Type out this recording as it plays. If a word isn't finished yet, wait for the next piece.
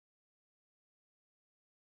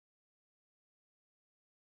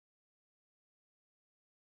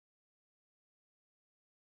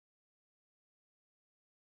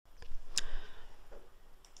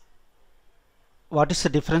What is the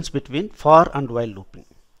difference between for and while looping?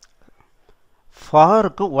 For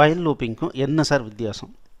க்கு while looping க்கு என்ன sir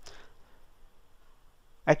வித்தியாசம்?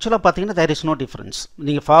 Actually பாத்தீங்கன்னா there is no difference.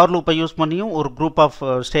 நீங்க for loop யூஸ் பண்ணியும் ஒரு group of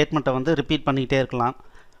statement வந்து ரிப்பீட் பண்ணிட்டே இருக்கலாம்.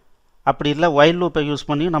 அப்படி இல்ல while loop யூஸ்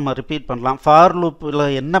பண்ணியும் நம்ம ரிப்பீட் பண்ணலாம். for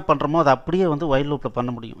loopல என்ன பண்றோமோ அது அப்படியே வந்து while loopல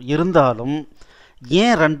பண்ண முடியும். இருந்தாலும்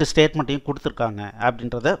ஏன் ரெண்டு ஸ்டேட்மெண்ட்டையும் கொடுத்திருக்காங்க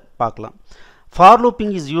அப்படின்றத பார்க்கலாம். For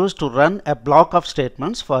looping is used to run a block of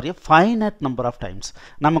statements for a finite number of times.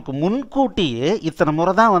 நமக்கு முன்கூட்டியே இத்தனை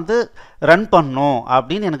முறை தான் வந்து ரன் பண்ணணும்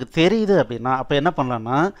அப்படின்னு எனக்கு தெரியுது அப்படின்னா அப்போ என்ன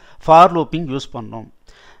பண்ணலாம்னா for looping யூஸ் பண்ணணும்.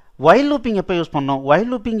 While looping எப்போ யூஸ் பண்ணணும்? While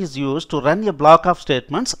looping is used to run a block of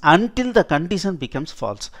statements until the condition becomes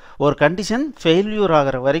false. ஒரு கண்டிஷன் ஃபெயில்யூர்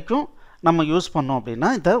ஆகிற வரைக்கும் நம்ம யூஸ் பண்ணோம்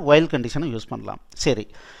அப்படின்னா இந்த while கண்டிஷனை யூஸ் பண்ணலாம். சரி,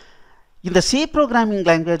 இந்த C ப்ரோக்ராமிங்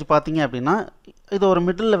லாங்குவேஜ் பார்த்தீங்க அப்படின்னா இது ஒரு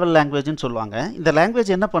மிடில் லெவல் லாங்குவேஜ்னு சொல்லுவாங்க. இந்த லாங்குவேஜ்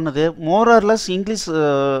என்ன பண்ணுது, மோர் ஆர் லெஸ் இங்கிலீஷ்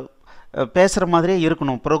பேசுகிற மாதிரியே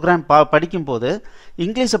இருக்கணும். ப்ரோக்ராம் படிக்கும்போது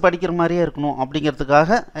இங்கிலீஷை படிக்கிற மாதிரியே இருக்கணும்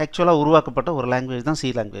அப்படிங்கிறதுக்காக ஆக்சுவலாக உருவாக்கப்பட்ட ஒரு லாங்குவேஜ் தான்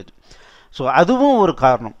C லாங்குவேஜ். ஸோ அதுவும் ஒரு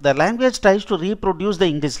காரணம். The language tries to reproduce the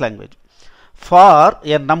English language for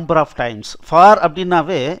a number of times. For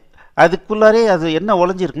அப்படின்னாவே அதுக்குள்ளாரே அது என்ன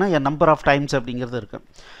ஒளிஞ்சிருக்குன்னா எ நம்பர் ஆஃப் டைம்ஸ் அப்படிங்கிறது இருக்குது.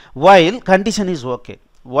 while condition is okay.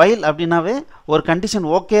 while அப்படின்னாவே ஒரு கண்டிஷன்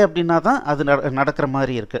ஓகே அப்படின்னா தான் அது நடக்கிற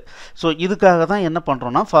மாதிரி இருக்குது. ஸோ இதுக்காக தான் என்ன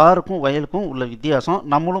பண்ணுறோன்னா ஃபாருக்கும் whileக்கும் உள்ள வித்தியாசம்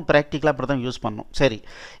நம்மளும் ப்ராக்டிக்கலாக அப்படி தான் யூஸ் பண்ணணும். சரி,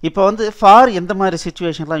 இப்போ வந்து ஃபார் எந்த மாதிரி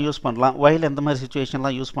சுச்சுவேஷன்லாம் யூஸ் பண்ணலாம், while எந்த மாதிரி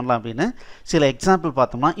சுச்சுவேஷன்லாம் யூஸ் பண்ணலாம் அப்படின்னு சில எக்ஸாம்பிள்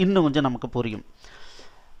பார்த்தோம்னா இன்னும் கொஞ்சம் நமக்கு புரியும்.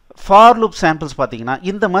 ஃபார் லூப் சாம்பிள்ஸ் பார்த்தீங்கன்னா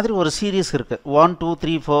இந்த மாதிரி ஒரு சீரீஸ் இருக்குது. 1 2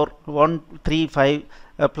 3 4 1 3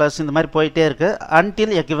 5 ப்ளஸ் இந்த மாதிரி போயிட்டே இருக்குது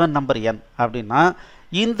until a given number n அப்படின்னா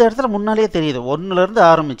இந்த இடத்துல முன்னாலே தெரியுது 1லேருந்து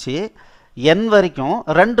ஆரம்பித்து n வரைக்கும்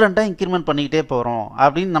ரெண்டாக இன்க்ரிமெண்ட் பண்ணிக்கிட்டே போகிறோம்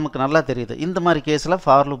அப்படின்னு நமக்கு நல்லா தெரியுது. இந்த மாதிரி கேஸில்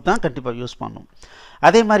ஃபார் லூப் தான் கண்டிப்பாக யூஸ் பண்ணணும்.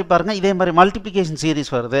 அதே மாதிரி பாருங்கள், இதே மாதிரி மல்டிப்ளிகேஷன்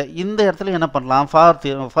சீரீஸ் வருது. இந்த இடத்துல என்ன பண்ணலாம்,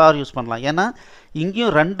 ஃபார் யூஸ் பண்ணலாம். ஏன்னா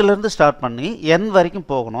இங்கேயும் 2லேருந்து ஸ்டார்ட் பண்ணி n வரைக்கும்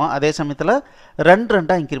போகணும். அதே சமயத்தில்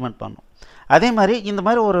ரெண்டாக இன்க்ரிமெண்ட் பண்ணணும். அதே மாதிரி இந்த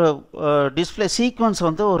மாதிரி ஒரு டிஸ்பிளே சீக்வன்ஸ்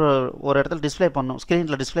வந்து ஒரு இடத்துல டிஸ்பிளே பண்ணணும்,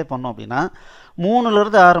 ஸ்க்ரீனில் டிஸ்பிளே பண்ணோம் அப்படின்னா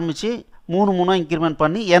 3லேருந்து ஆரம்பித்து 3 இன்க்ரிமெண்ட்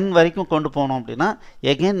பண்ணி n வரைக்கும் கொண்டு போனோம் அப்படின்னா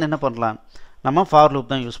எகெயின் என்ன பண்ணலாம், நம்ம ஃபார்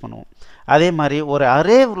லூப் தான் யூஸ் பண்ணுவோம். அதே மாதிரி ஒரு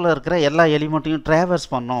அரேவில் இருக்கிற எல்லா எலிமெண்ட்டையும் ட்ராவர்ஸ்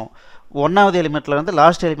பண்ணோம். 1வது எலிமெண்ட்லேருந்து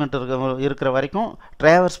லாஸ்ட் எலிமெண்ட் இருக்கிற வரைக்கும்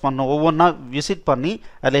ட்ராவர்ஸ் பண்ணோம். ஒவ்வொன்றா விசிட் பண்ணி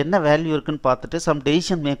அதில் என்ன வேல்யூ இருக்குன்னு பார்த்துட்டு சம்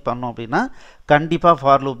டெசிஷன் மேக் பண்ணோம் அப்படின்னா கண்டிப்பாக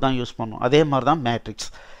ஃபார் லூப் தான் யூஸ் பண்ணுவோம். அதே மாதிரி தான் மேட்ரிக்ஸ்.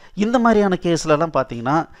 இந்த மாதிரியான கேஸ்லலாம்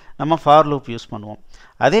பார்த்தீங்கன்னா நம்ம ஃபார் லூப் யூஸ் பண்ணுவோம்.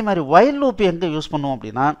 அதே மாதிரி while லூப் எங்கே யூஸ் பண்ணுவோம்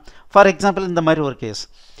அப்படின்னா, ஃபார் எக்ஸாம்பிள் இந்த மாதிரி ஒரு case,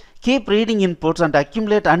 keep reading inputs and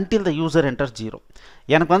accumulate until the user enters 0.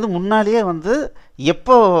 எனக்கு வந்து முன்னாலேயே வந்து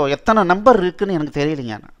எத்தனை நம்பர் இருக்குன்னு எனக்கு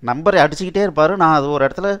தெரியலைங்க. நம்பரை அடிச்சுக்கிட்டே இருப்பார், நான் அது ஒரு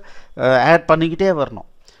இடத்துல ஆட் பண்ணிக்கிட்டே வரணும்.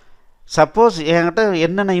 சப்போஸ் என்கிட்ட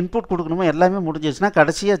என்னென்ன இன்புட் கொடுக்கணுமோ எல்லாமே முடிஞ்சிச்சுன்னா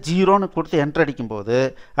கடைசியாக 0ன்னு கொடுத்து என்ட்ரு அடிக்கும்போது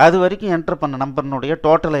அது வரைக்கும் என்ட்ரு பண்ண நம்பர்னுடைய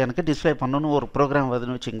டோட்டலை எனக்கு டிஸ்பிளே பண்ணணும்னு ஒரு ப்ரோக்ராம்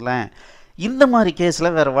வருதுன்னு வச்சுங்களேன். இந்த மாதிரி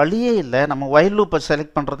கேஸில் வேறு வழியே இல்லை, நம்ம while லூப்பை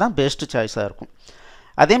செலக்ட் பண்ணுறது தான் பெஸ்ட்டு சாய்ஸாக இருக்கும்.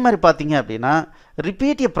 அதே மாதிரி பார்த்தீங்க அப்படின்னா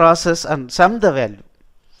repeat a process and some the value.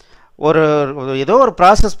 ஏதோ ஒரு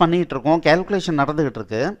ப்ராசஸ் பண்ணிகிட்டு இருக்கோம், கேல்குலேஷன் நடந்துக்கிட்டு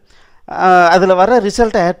இருக்கு, அதில் வர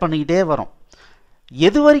ரிசல்ட்டை ஆட் பண்ணிக்கிட்டே வரோம்.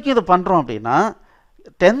 எது வரைக்கும் இது பண்ணுறோம் அப்படின்னா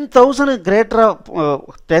 10,000 கிரேட்டராக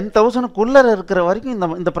 10,000க்குள்ளே இருக்கிற வரைக்கும்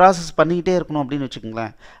இந்த ப்ராசஸ் பண்ணிக்கிட்டே இருக்கணும் அப்படின்னு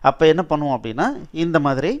வச்சுக்கோங்களேன். அப்போ என்ன பண்ணுவோம் அப்படின்னா இந்த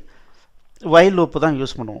மாதிரி while லூப்பு தான்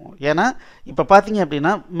யூஸ் பண்ணுவோம். ஏன்னா இப்போ பார்த்தீங்க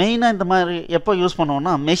அப்படின்னா மெயினாக இந்த மாதிரி எப்போ யூஸ்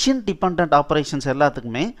பண்ணுவோம்னா மெஷின் டிபெண்ட் ஆப்ரேஷன்ஸ்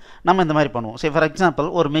எல்லாத்துக்குமே நம்ம இந்த மாதிரி பண்ணுவோம். சரி, ஃபார் எக்ஸாம்பிள்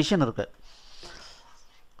ஒரு மெஷின் இருக்குது,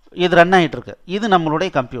 இது ரன் ஆகிட்டுருக்கு, இது நம்மளுடைய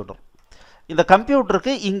கம்ப்யூட்டர். இந்த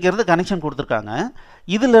கம்ப்யூட்டருக்கு இங்கேருந்து கனெக்ஷன் கொடுத்துருக்காங்க.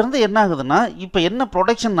 இதிலேருந்து என்ன ஆகுதுன்னா இப்போ என்ன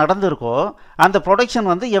ப்ரொடக்ஷன் நடந்திருக்கோ அந்த ப்ரொடக்ஷன்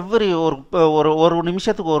வந்து எவ்ரி ஒரு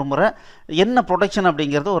நிமிஷத்துக்கு ஒரு முறை என்ன ப்ரொடக்ஷன்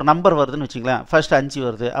அப்படிங்கிறது ஒரு நம்பர் வருதுன்னு வச்சுங்களேன். ஃபர்ஸ்ட் 5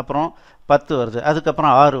 வருது, அப்புறம் 10 வருது,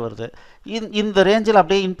 அதுக்கப்புறம் 6 வருது. இந்த ரேஞ்சில்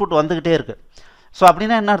அப்படியே இன்புட் வந்துக்கிட்டே இருக்குது. ஸோ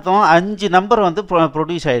அப்படின்னா என்ன அர்த்தம், 5 நம்பர் வந்து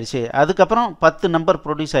ப்ரொடியூஸ் ஆகிடுச்சு, அதுக்கப்புறம் 10 நம்பர்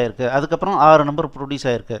ப்ரொடியூஸ் ஆகிருக்கு, அதுக்கப்புறம் 6 நம்பர் ப்ரொடியூஸ்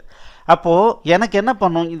ஆகிருக்கு. அப்போது எனக்கு என்ன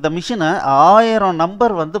பண்ணும், இந்த மிஷினை 1000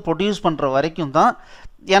 நம்பர் வந்து ப்ரொடியூஸ் பண்ணுற வரைக்கும் தான்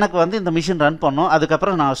எனக்கு வந்து இந்த மிஷின் ரன் பண்ணும்.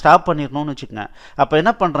 அதுக்கப்புறம் நான் ஸ்டாப் பண்ணிடணும்னு வச்சுக்கோங்க. அப்போ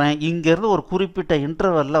என்ன பண்ணுறேன், இங்கேருந்து ஒரு குறிப்பிட்ட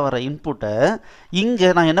இன்டர்வலில் வர இன்புட்டை இங்கே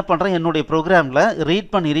நான் என்ன பண்ணுறேன், என்னுடைய ப்ரோக்ராமில்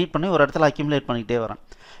ரீட் பண்ணி ஒரு இடத்துல அக்யூமுலேட் பண்ணிக்கிட்டே வரேன்.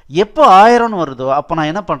 எப்போ 1000ன்னு வருதோ அப்போ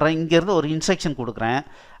நான் என்ன பண்ணுறேன், இங்கேருந்து ஒரு இன்ஸ்ட்ரக்ஷன் கொடுக்குறேன்.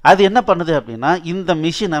 அது என்ன பண்ணுது அப்படின்னா இந்த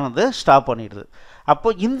மிஷினை வந்து ஸ்டாப் பண்ணிடுது.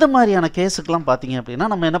 அப்போது இந்த மாதிரியான கேஸுக்கெலாம் பார்த்தீங்க அப்படின்னா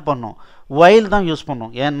நம்ம என்ன பண்ணோம், while தான் யூஸ்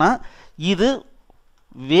பண்ணோம். ஏன்னா இது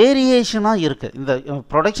வேரியேஷனாக இருக்குது. இந்த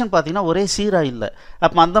ப்ரொடக்ஷன் பார்த்திங்கன்னா ஒரே சீராக இல்லை.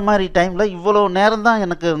 அப்போ அந்த மாதிரி டைமில் இவ்வளோ நேரம் தான்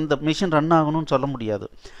எனக்கு இந்த மிஷின் ரன் ஆகணும்னு சொல்ல முடியாது.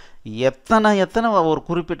 எத்தனை ஒரு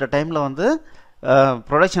குறிப்பிட்ட டைமில் வந்து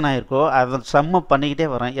ப்ரொடக்ஷன் ஆகிருக்கோ அதை சம் அப் பண்ணிக்கிட்டே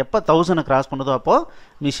வரேன். எப்போ 1000 கிராஸ் பண்ணுதோ அப்போது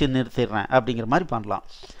மிஷின் நிறுத்திடுறேன் அப்படிங்கிற மாதிரி பண்ணலாம்.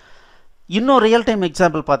 இன்னும் ரியல் டைம்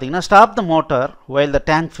எக்ஸாம்பிள் பார்த்தீங்கன்னா stop the motor while the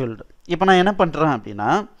tank field. இப்போ நான் என்ன பண்ணுறேன் அப்படின்னா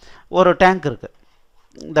ஒரு டேங்க் இருக்குது.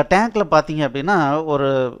 இந்த டேங்க்கில் பார்த்தீங்க அப்படின்னா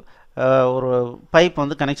ஒரு பைப்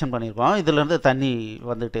வந்து கனெக்ஷன் பண்ணியிருக்கோம். இதிலேருந்து தண்ணி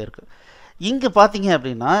வந்துகிட்டே இருக்குது. இங்கே பார்த்தீங்க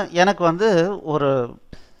அப்படின்னா எனக்கு வந்து ஒரு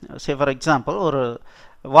ஃபார் எக்ஸாம்பிள் ஒரு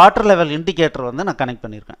வாட்டர் லெவல் இண்டிகேட்டர் வந்து நான் கனெக்ட்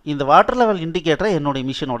பண்ணியிருக்கேன். இந்த வாட்டர் லெவல் இண்டிகேட்டரை என்னுடைய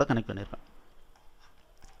மிஷினோட கனெக்ட் பண்ணியிருக்கேன்.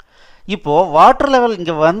 இப்போது வாட்டர் லெவல்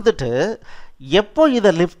இங்கே வந்துட்டு எப்போ இதை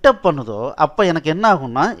லிஃப்ட் அப் பண்ணுதோ அப்போ எனக்கு என்ன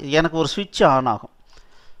ஆகும்னா எனக்கு ஒரு ஸ்விட்ச் ஆன் ஆகும்.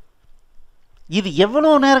 இது எவ்வளோ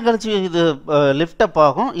நேரம் கழிச்சு இது லிஃப்ட் அப்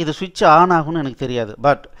ஆகும், இது ஸ்விட்ச் ஆன் ஆகும்னு எனக்கு தெரியாது.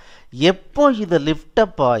 பட் எப்போ இதை லிஃப்ட்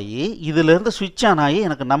அப் ஆகி இதிலேருந்து ஸ்விட்ச் ஆன் ஆகி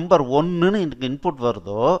எனக்கு நம்பர் 1ன்னு எனக்கு இன்புட்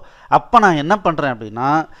வருதோ அப்போ நான் என்ன பண்ணுறேன் அப்படின்னா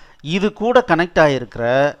இது கூட கனெக்ட் ஆகிருக்கிற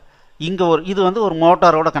இங்கே இது வந்து ஒரு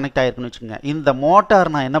மோட்டாரோட கனெக்ட் ஆகிருக்குன்னு வச்சுக்கோங்க. இந்த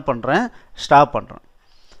மோட்டார் நான் என்ன பண்ணுறேன் ஸ்டாப் பண்ணுறேன்.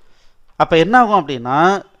 அப்போ என்ன ஆகும் அப்படின்னா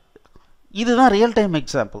இதுதான் ரியல் டைம்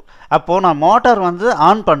எக்ஸாம்பிள். அப்போது நான் மோட்டார் வந்து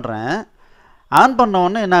ஆன் பண்ணுறேன். ஆன் பண்ண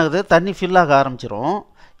உடனே என்ன ஆகுது, தண்ணி ஃபில் ஆக ஆரம்பிச்சிரும்.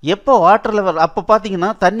 எப்போ வாட்டர் லெவல் அப்போ பார்த்தீங்கன்னா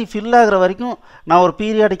தண்ணி ஃபில் ஆகிற வரைக்கும் நான் ஒரு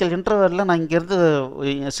பீரியாடிக்கல் இன்டர்வெல்லில் நான் இங்கேருந்து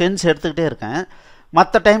சென்ஸ் எடுத்துக்கிட்டே இருக்கேன்.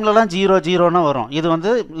 மற்ற டைம்லலாம் 0 வரும். இது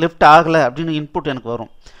வந்து லிஃப்ட் ஆகலை அப்படின்னு இன்புட் எனக்கு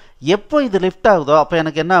வரும். எப்போ இது லிஃப்ட் ஆகுதோ அப்போ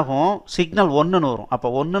எனக்கு என்ன ஆகும், சிக்னல் 1ன்னு வரும். அப்போ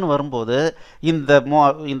 1ன்னு வரும்போது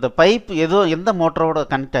இந்த பைப் எந்த மோட்டரோட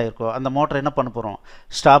கனெக்ட் ஆகிருக்கோ அந்த மோட்டரை என்ன பண்ண போகிறோம்,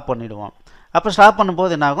 ஸ்டாப் பண்ணிவிடுவோம். அப்போ ஸ்டாப்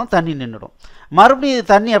பண்ணும்போது என்ன ஆகும், தண்ணி நின்றுடும். மறுபடியும்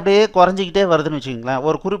தண்ணி அப்படியே குறைஞ்சிக்கிட்டே வருதுன்னு வச்சுக்கிங்களேன்.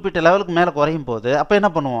 ஒரு குறிப்பிட்ட லெவலுக்கு மேலே குறையும் போது அப்போ என்ன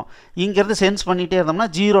பண்ணுவோம், இங்கேருந்து சென்ஸ் பண்ணிகிட்டே இருந்தோம்னா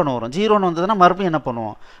 0ன்னு வரும். 0ன்னு வந்ததுன்னா மறுபடியும் என்ன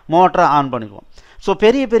பண்ணுவோம், மோட்டரை ஆன் பண்ணிடுவோம். ஸோ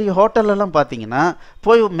பெரிய பெரிய ஹோட்டல்லலாம் பார்த்தீங்கன்னா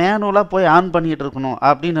போய் மேனுவலாக போய் ஆன் பண்ணிகிட்டு இருக்கணும்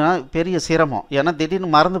அப்படின்னா பெரிய சிரமம். ஏன்னா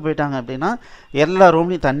திடீர்னு மறந்து போயிட்டாங்க அப்படின்னா எல்லா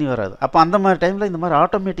ரூம்லேயும் தண்ணி வராது. அப்போ அந்த மாதிரி டைமில் இந்த மாதிரி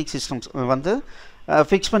ஆட்டோமேட்டிக் சிஸ்டம்ஸ் வந்து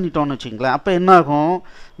ஃபிக்ஸ் பண்ணிட்டோன்னு வச்சுங்களேன். அப்போ என்ன ஆகும்,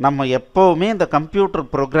 நம்ம எப்போவுமே இந்த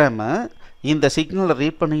கம்ப்யூட்டர் ப்ரோக்ராமை இந்த சிக்னலை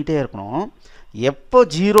ரீட் பண்ணிக்கிட்டே இருக்கணும். எப்போ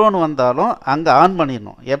 0ன்னு வந்தாலும் அங்கே ஆன்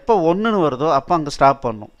பண்ணிடணும். எப்போ 1ன்னு வருதோ அப்போ அங்கே ஸ்டாப்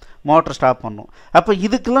பண்ணணும், மோட்டர் ஸ்டாப் பண்ணணும். அப்போ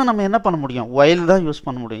இதுக்கெல்லாம் நம்ம என்ன பண்ண முடியும், ஒயில் தான் யூஸ்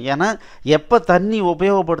பண்ண முடியும். ஏன்னா எப்போ தண்ணி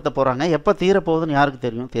உபயோகப்படுத்த போகிறாங்க, எப்போ தீரப்போகுதுன்னு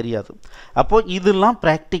யாருக்கு தெரியாது. அப்போது இதெல்லாம்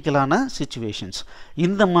ப்ராக்டிக்கலான சிச்சுவேஷன்ஸ்.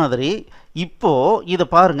 இந்த மாதிரி இப்போது இதை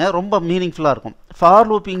பாருங்கள், ரொம்ப மீனிங்ஃபுல்லாக இருக்கும். For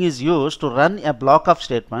looping is use to run a black of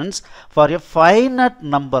statements for a finite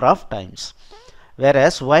number of times.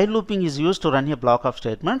 Whereas while looping is used to run a block of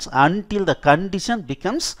statements until the condition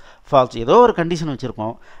becomes false. ஏதோ ஒரு condition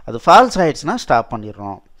வச்சுருக்கோம், அது falls ஆகிடுச்சுன்னா stop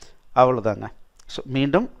பண்ணிடுறோம். அவ்வளோதாங்க. So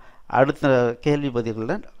மீண்டும் அடுத்த கேள்வி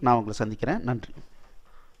பதில்களில் நான் உங்களை சந்திக்கிறேன். நன்றி.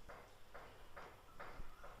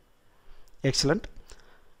 எக்ஸலண்ட்.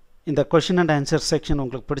 இந்த கொஷின் அண்ட் ஆன்சர் செக்ஷன்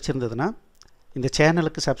உங்களுக்கு பிடிச்சிருந்ததுன்னா இந்த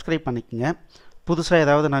சேனலுக்கு சப்ஸ்கிரைப் பண்ணிக்கோங்க. புதுசாக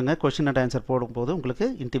ஏதாவது நாங்கள் கொஷின் அண்ட் ஆன்சர் போடும்போது உங்களுக்கு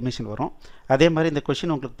இன்டிமேஷன் வரும். அதே மாதிரி இந்த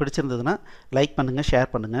கொஷின் உங்களுக்கு பிடிச்சிருந்ததுன்னா லைக் பண்ணுங்கள், ஷேர்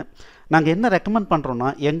பண்ணுங்கள். நாங்கள் என்ன ரெக்கமெண்ட் பண்ணுறோன்னா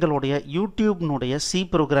எங்களுடைய யூடியூப்னுடைய சி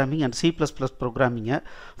ப்ரோக்ராமிங் அண்ட் C++ ப்ரோக்ராமிங்கை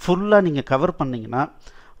ஃபுல்லாக நீங்கள் கவர் பண்ணிங்கன்னா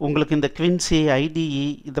உங்களுக்கு இந்த குவின்சி ஐடிஇ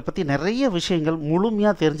இதை பற்றி நிறைய விஷயங்கள்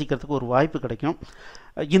முழுமையாக தெரிஞ்சுக்கிறதுக்கு ஒரு வாய்ப்பு கிடைக்கும்.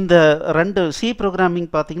 இந்த 2 சி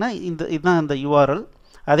ப்ரோக்ராமிங் பார்த்திங்கன்னா இதுதான் இந்த URL.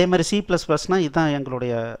 அதே மாதிரி C++னால் இதுதான்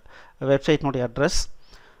எங்களுடைய வெப்சைட்னுடைய அட்ரஸ்.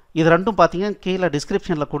 இது ரெண்டும் பார்த்தீங்கன்னா கீழே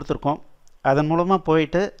டிஸ்கிரிப்ஷனில் கொடுத்துருக்கோம். அதன் மூலமாக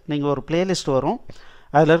போயிட்டு நீங்கள் ஒரு பிளேலிஸ்ட் வரும்,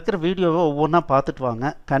 அதில் இருக்கிற வீடியோவை ஒவ்வொன்றா பார்த்துட்டு வாங்க.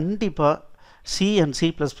 கண்டிப்பாக C and C++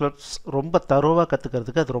 ரொம்ப தரோவாக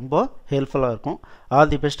கற்றுக்கிறதுக்கு அது ரொம்ப ஹெல்ப்ஃபுல்லாக இருக்கும்.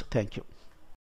 All the best. தேங்க்யூ.